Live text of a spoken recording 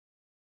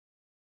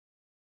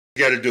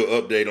Got to do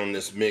an update on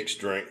this mixed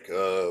drink.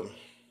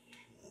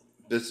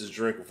 This is a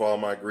drink with all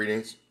my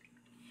ingredients.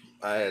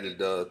 I added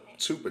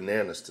 2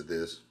 bananas to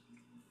this,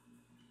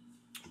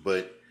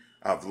 but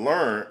I've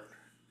learned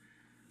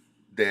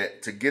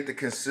that to get the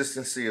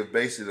consistency of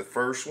basically the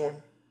first one,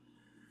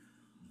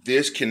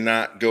 this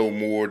cannot go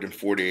more than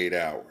 48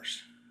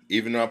 hours.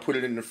 Even though I put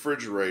it in the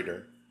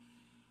refrigerator,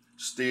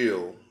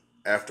 still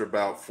after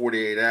about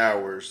 48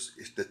 hours,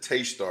 the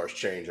taste starts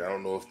changing. I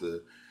don't know if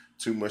the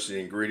too much of the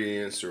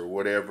ingredients or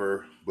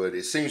whatever, but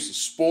it seems to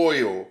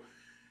spoil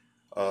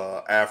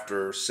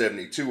after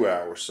 72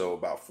 hours, so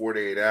about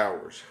 48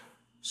 hours.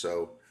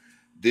 So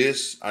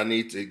this, I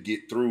need to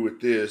get through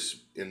with this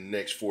in the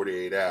next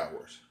 48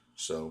 hours.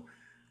 So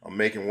I'm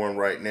making one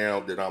right now,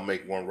 then I'll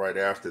make one right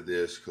after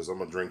this because I'm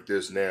gonna drink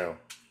this now.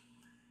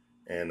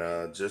 And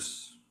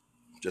just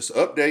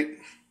update.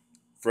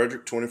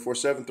 Frederick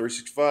 24/7,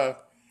 365.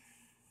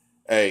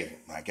 Hey,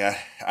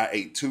 I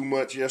ate too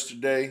much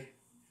yesterday.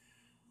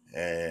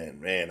 And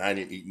man, I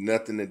didn't eat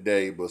nothing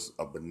today but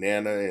a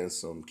banana and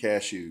some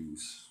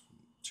cashews.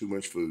 Too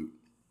much food.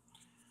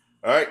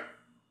 All right.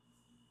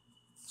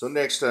 So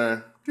next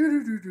time.